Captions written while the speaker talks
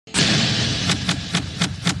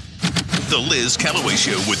The Liz Callaway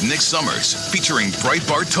Show with Nick Summers, featuring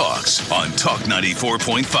Breitbart Talks on Talk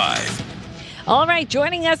 94.5. All right,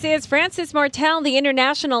 joining us is Frances Martel, the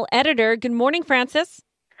international editor. Good morning, Frances.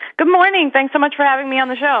 Good morning. Thanks so much for having me on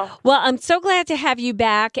the show. Well, I'm so glad to have you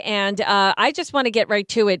back, and I just want to get right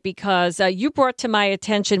to it because you brought to my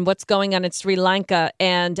attention what's going on in Sri Lanka,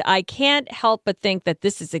 and I can't help but think that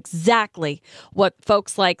this is exactly what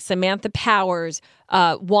folks like Samantha Powers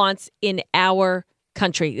wants in our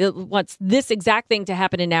country. It wants this exact thing to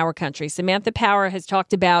happen in our country. Samantha Power has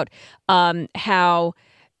talked about how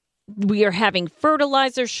we are having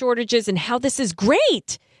fertilizer shortages and how this is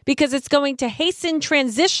great because it's going to hasten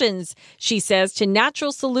transitions, she says, to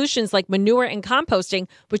natural solutions like manure and composting,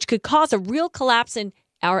 which could cause a real collapse in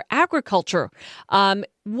our agriculture.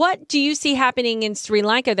 What do you see happening in Sri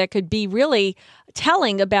Lanka that could be really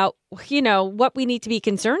telling about, what we need to be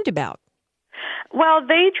concerned about? Well,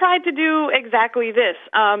 they tried to do exactly this.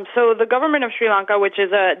 So the government of Sri Lanka, which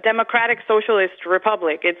is a democratic socialist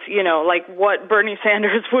republic, it's, like what Bernie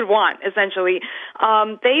Sanders would want, essentially.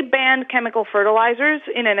 They banned chemical fertilizers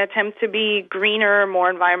in an attempt to be greener,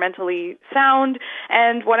 more environmentally sound.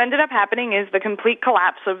 And what ended up happening is the complete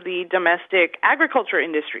collapse of the domestic agriculture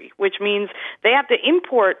industry, which means they have to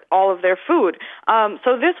import all of their food.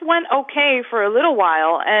 So this went okay for a little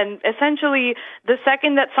while. And essentially, the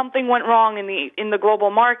second that something went wrong in the global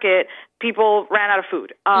market, people ran out of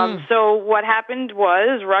food. So what happened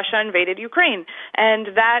was Russia invaded Ukraine, and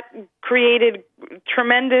that created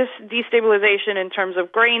tremendous destabilization in terms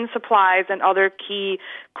of grain supplies and other key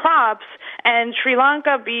crops. And Sri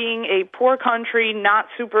Lanka, being a poor country, not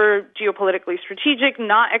super geopolitically strategic,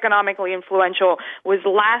 not economically influential, was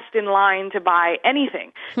last in line to buy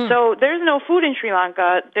anything. So there's no food in Sri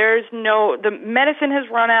Lanka. The medicine has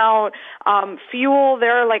run out. Fuel,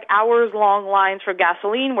 there are like hours-long lines for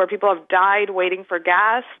gasoline where people have died waiting for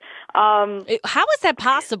gas. How is that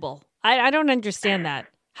possible? I don't understand that.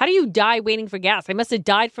 How do you die waiting for gas? I must have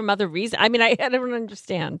died from other reasons. I mean, I don't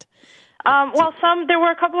understand. There were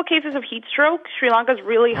a couple of cases of heat stroke. Sri Lanka's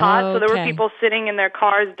really hot, so there were people sitting in their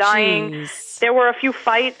cars dying. Jeez. There were a few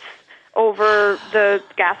fights over the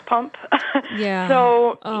gas pump. Yeah.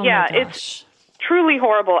 So, it's truly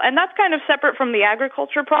horrible. And that's kind of separate from the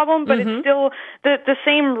agriculture problem, but it's still the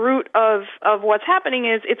same root of what's happening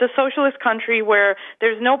is it's a socialist country where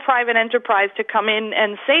there's no private enterprise to come in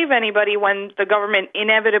and save anybody when the government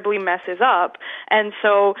inevitably messes up. And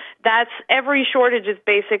so every shortage is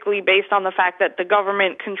basically based on the fact that the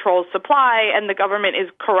government controls supply and the government is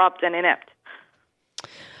corrupt and inept.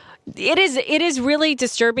 It is really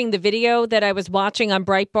disturbing, the video that I was watching on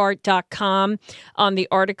Breitbart.com on the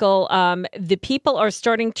article. The people are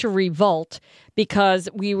starting to revolt because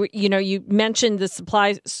you mentioned the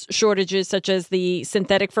supply shortages such as the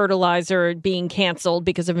synthetic fertilizer being canceled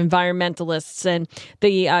because of environmentalists and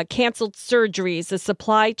the canceled surgeries, the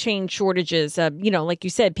supply chain shortages, like you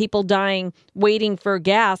said, people dying waiting for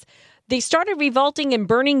gas. They started revolting and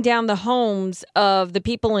burning down the homes of the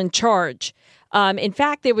people in charge. In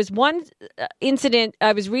fact, there was one incident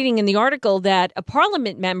I was reading in the article that a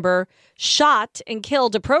parliament member shot and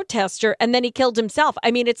killed a protester, and then he killed himself.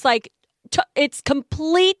 I mean, it's like it's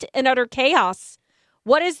complete and utter chaos.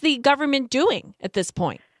 What is the government doing at this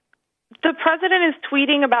point? The president is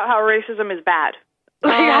tweeting about how racism is bad.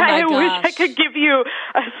 I wish I could give you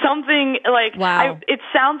something like, wow. It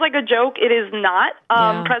sounds like a joke. It is not.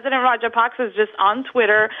 President Rajapaksa is just on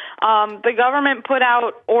Twitter. The government put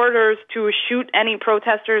out orders to shoot any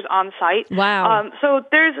protesters on site. Wow. So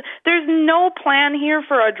there's no plan here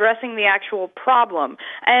for addressing the actual problem.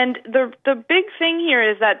 And the big thing here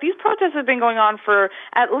is that these protests have been going on for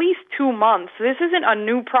at least 2 months. This isn't a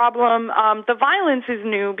new problem. The violence is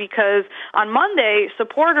new because on Monday,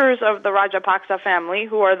 supporters of the Rajapaksa family,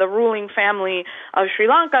 who are the ruling family of Sri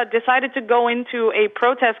Lanka, decided to go into a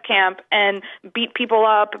protest camp and beat people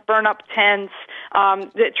up, burn up tents,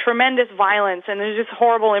 tremendous violence. And there's just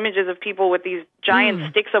horrible images of people with these giant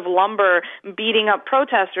sticks of lumber beating up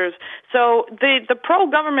protesters. So the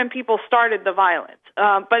pro-government people started the violence.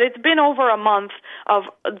 But it's been over a month of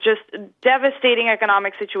just devastating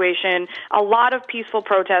economic situation, a lot of peaceful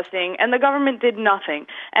protesting, and the government did nothing.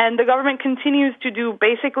 And the government continues to do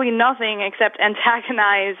basically nothing except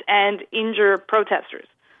antagonize and injure protesters.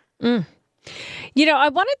 I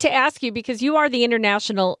wanted to ask you, because you are the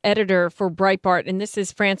international editor for Breitbart, and this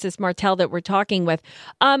is Frances Martel that we're talking with.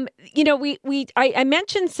 I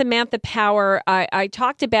mentioned Samantha Power. I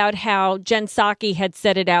talked about how Jen Psaki had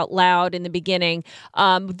said it out loud in the beginning.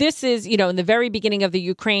 This is, in the very beginning of the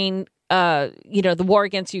Ukraine, the war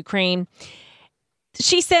against Ukraine.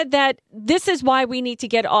 She said that this is why we need to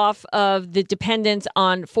get off of the dependence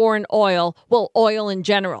on foreign oil, well, oil in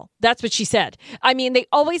general. That's what she said. I mean, they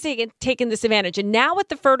always taken this advantage. And now with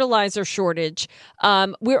the fertilizer shortage,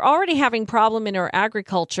 we're already having problem in our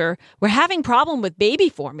agriculture. We're having problem with baby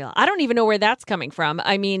formula. I don't even know where that's coming from.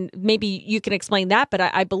 I mean, maybe you can explain that, but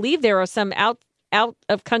I believe there are some out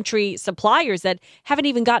of country suppliers that haven't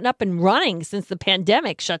even gotten up and running since the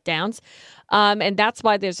pandemic shutdowns. And that's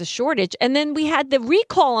why there's a shortage. And then we had the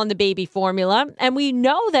recall on the baby formula. And we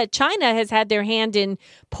know that China has had their hand in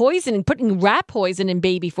poisoning, putting rat poison in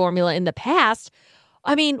baby formula in the past.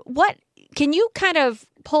 I mean, what can you kind of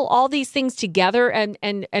pull all these things together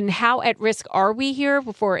and how at risk are we here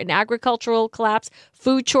for an agricultural collapse,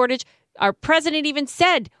 food shortage? Our president even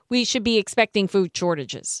said we should be expecting food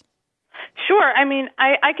shortages. Sure. I mean,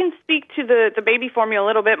 I can speak to the baby formula a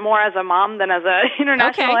little bit more as a mom than as an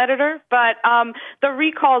international editor, but the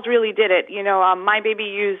recalls really did it. You know, my baby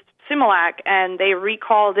used Similac, and they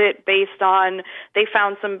recalled it based on they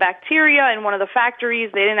found some bacteria in one of the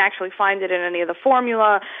factories. They didn't actually find it in any of the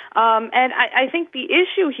formula. And I think the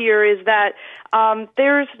issue here is that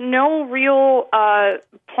there's no real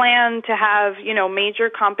plan to have, you know, major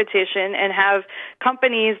competition and have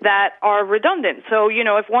companies that are redundant. So, you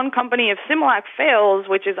know, if one company, if Similac fails,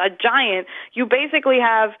 which is a giant, you basically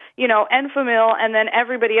have, you know, Enfamil and then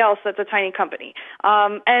everybody else that's a tiny company.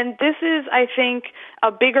 And this is, I think,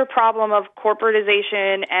 a bigger problem of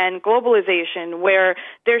corporatization and globalization where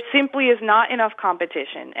there simply is not enough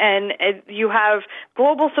competition. And you have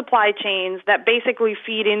global supply chains that basically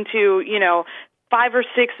feed into, you know, 5 or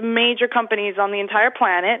 6 major companies on the entire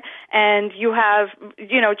planet, and you have,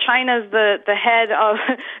 you know, China's the head of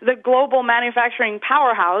the global manufacturing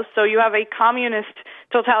powerhouse, so you have a communist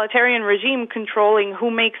totalitarian regime controlling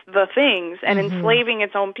who makes the things and enslaving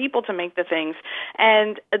its own people to make the things.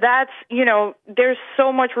 And that's, you know, there's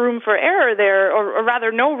so much room for error there, or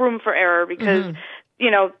rather no room for error because you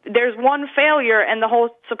know, there's one failure and the whole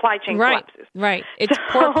supply chain collapses. Right. It's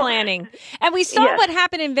poor planning. And we saw what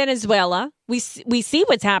happened in Venezuela. We see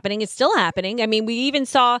what's happening. It's still happening. I mean, we even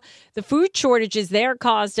saw the food shortages there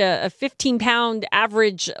caused a 15-pound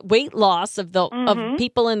average weight loss of the of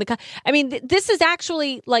people in the country. I mean, this is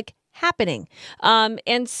actually like happening.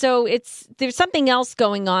 And so there's something else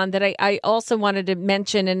going on that I also wanted to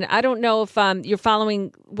mention. And I don't know if you're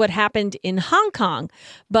following what happened in Hong Kong,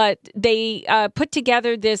 but they put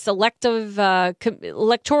together this electoral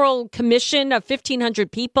commission of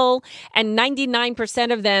 1,500 people, and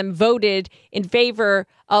 99% of them voted in favor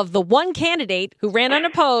of the one candidate who ran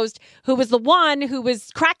unopposed, who was the one who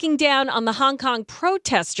was cracking down on the Hong Kong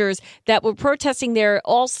protesters that were protesting there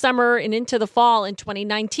all summer and into the fall in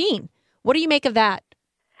 2019. What do you make of that?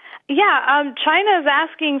 Yeah, China is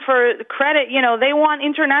asking for credit. You know, they want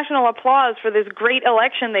international applause for this great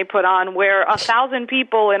election they put on where 1,000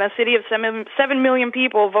 people in a city of 7 million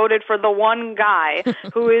people voted for the one guy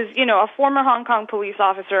who is, you know, a former Hong Kong police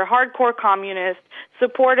officer, hardcore communist,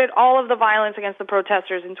 supported all of the violence against the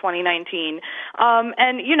protesters in 2019.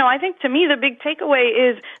 And, you know, I think to me the big takeaway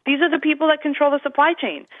is these are the people that control the supply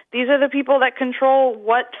chain. These are the people that control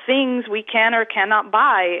what things we can or cannot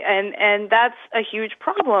buy. And that's a huge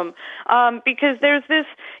problem. Because there's this,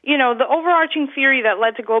 you know, the overarching theory that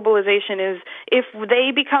led to globalization is if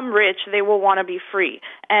they become rich, they will want to be free.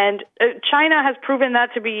 And China has proven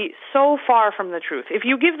that to be so far from the truth. If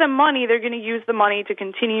you give them money, they're going to use the money to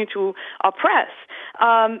continue to oppress.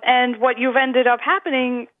 And what's ended up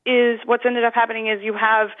happening is you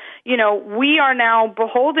have, you know, we are now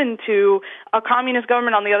beholden to a communist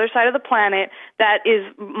government on the other side of the planet that is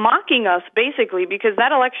mocking us basically because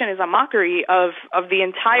that election is a mockery of the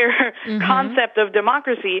entire concept of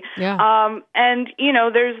democracy. Yeah. And, you know,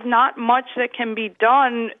 there's not much that can be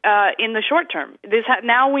done in the short term.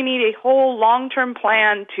 Now we need a whole long-term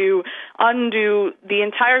plan to undo the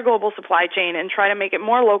entire global supply chain and try to make it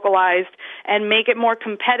more localized and make it more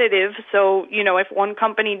competitive. So, you know, if one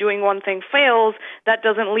company doing one thing fails, that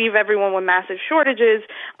doesn't leave everyone with massive shortages.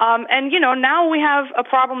 And, you know, now we have a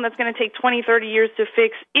problem that's going to take 20, 30 years to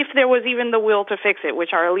fix if there was even the will to fix it, which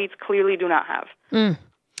our elites clearly do not have.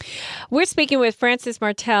 We're speaking with Frances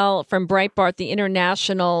Martel from Breitbart, the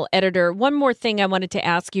international editor. One more thing I wanted to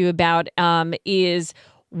ask you about is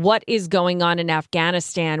what is going on in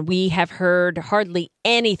Afghanistan. We have heard hardly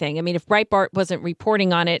anything. I mean, if Breitbart wasn't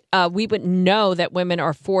reporting on it, we wouldn't know that women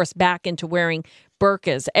are forced back into wearing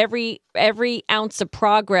burqas. Every ounce of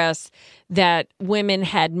progress that women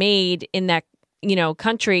had made in that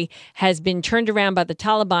country has been turned around by the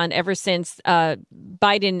Taliban ever since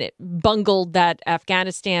Biden bungled that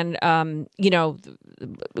Afghanistan,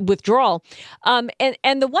 withdrawal. And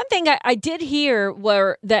the one thing I did hear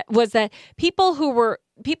was that people who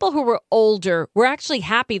were older were actually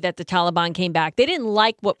happy that the Taliban came back. They didn't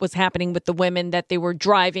like what was happening with the women, that they were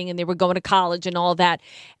driving and they were going to college and all that.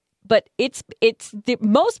 But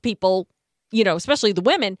most people, especially the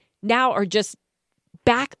women, now are just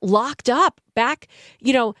back locked up,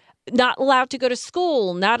 not allowed to go to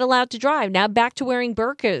school, not allowed to drive, now back to wearing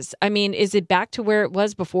burqas. I mean, is it back to where it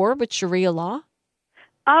was before with Sharia law?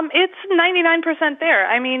 It's 99% there.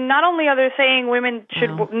 I mean, not only are they saying women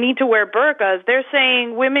should need to wear burqas, they're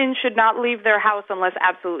saying women should not leave their house unless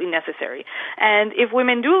absolutely necessary. And if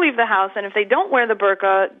women do leave the house and if they don't wear the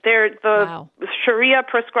burqa, Sharia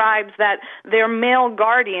prescribes that their male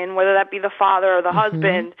guardian, whether that be the father or the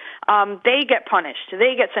husband, they get punished.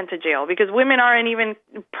 They get sent to jail because women aren't even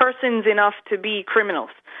persons enough to be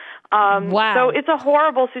criminals. So it's a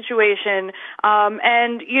horrible situation.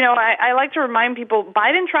 I like to remind people,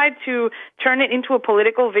 Biden tried to turn it into a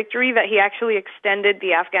political victory that he actually extended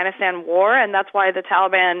the Afghanistan war, and that's why the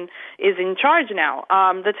Taliban is in charge now.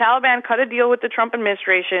 The Taliban cut a deal with the Trump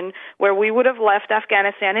administration where we would have left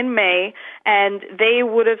Afghanistan in May, and they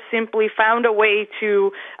would have simply found a way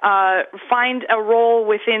to find a role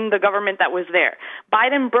within the government that was there.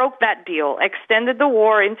 Biden broke that deal, extended the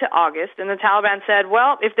war into August, and the Taliban said,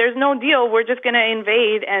 well, if there's no deal, we're just going to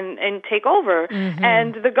invade and take over.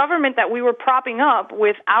 And the government that we were propping up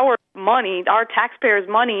with our money, our taxpayers'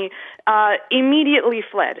 money, immediately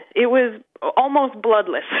fled. It was almost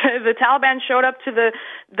bloodless. The Taliban showed up to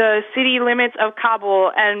the city limits of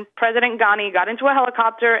Kabul, and President Ghani got into a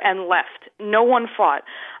helicopter and left. No one fought.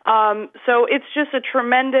 So it's just a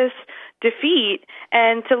tremendous defeat,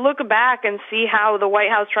 and to look back and see how the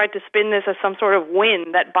White House tried to spin this as some sort of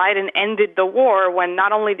win, that Biden ended the war, when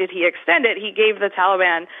not only did he extend it, he gave the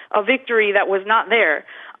Taliban a victory that was not there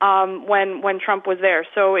when Trump was there.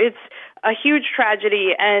 So it's a huge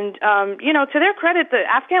tragedy, and to their credit, the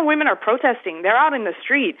Afghan women are protesting. They're out in the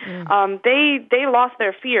street. They lost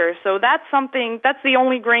their fear. So that's the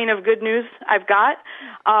only grain of good news I've got.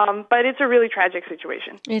 But it's a really tragic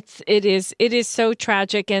situation. It is so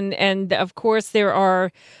tragic, and of course there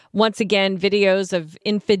are once again videos of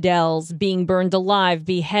infidels being burned alive,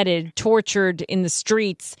 beheaded, tortured in the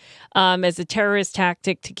streets as a terrorist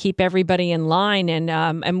tactic to keep everybody in line.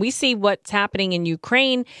 And we see what's happening in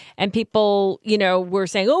Ukraine, and people, were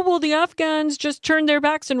saying, oh, well, the Afghans just turned their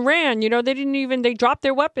backs and ran. They dropped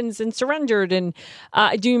their weapons and surrendered. And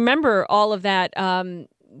do you remember all of that?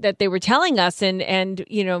 That they were telling us, and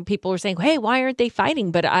people were saying, hey, why aren't they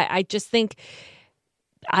fighting? But I just think,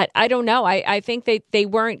 I don't know. I think they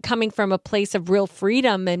weren't coming from a place of real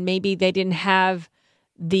freedom, and maybe they didn't have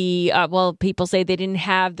people say they didn't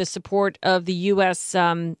have the support of the U.S.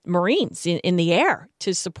 Marines in the air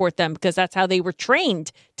to support them, because that's how they were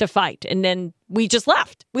trained to fight. And then we just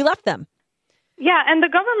left. We left them. Yeah, and the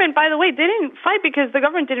government, by the way, didn't fight because the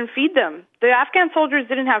government didn't feed them. The Afghan soldiers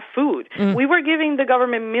didn't have food. We were giving the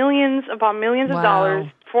government millions upon millions of dollars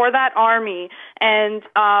for that army. And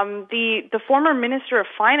the former minister of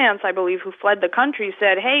finance, I believe, who fled the country,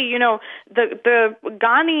 said, hey, the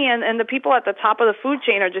Ghani and the people at the top of the food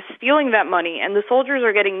chain are just stealing that money, and the soldiers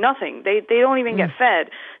are getting nothing. They don't even get fed.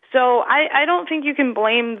 So I don't think you can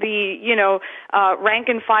blame the, rank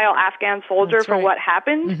and file Afghan soldier for what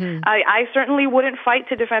happened. I certainly wouldn't fight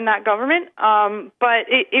to defend that government. But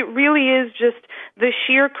it really is just the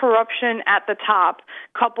sheer corruption at the top,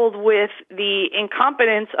 coupled with the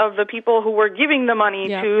incompetence of the people who were giving the money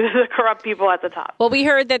to the corrupt people at the top. Well, we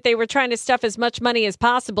heard that they were trying to stuff as much money as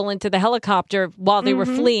possible into the helicopter while they were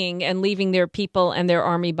fleeing and leaving their people and their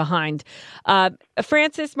army behind.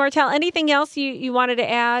 Frances, Martel, anything else you wanted to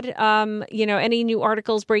add? Any new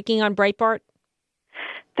articles breaking on Breitbart?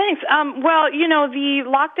 Thanks. The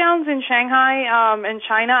lockdowns in Shanghai and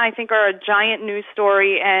China, I think, are a giant news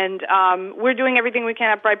story, and we're doing everything we can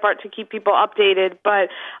at Breitbart to keep people updated. But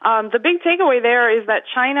the big takeaway there is that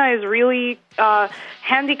China is really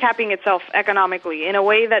handicapping itself economically in a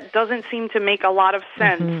way that doesn't seem to make a lot of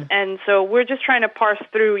sense. And so we're just trying to parse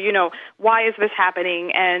through, why is this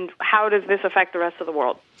happening and how does this affect the rest of the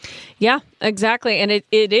world? Yeah, exactly. And it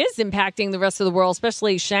is impacting the rest of the world,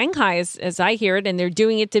 especially Shanghai, as I hear it. And they're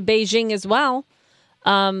doing it to Beijing as well.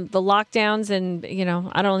 The lockdowns and,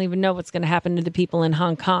 I don't even know what's going to happen to the people in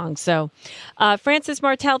Hong Kong. So, Frances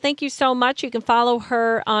Martel, thank you so much. You can follow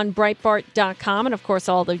her on Breitbart.com and, of course,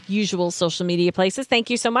 all the usual social media places. Thank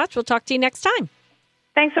you so much. We'll talk to you next time.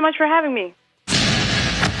 Thanks so much for having me.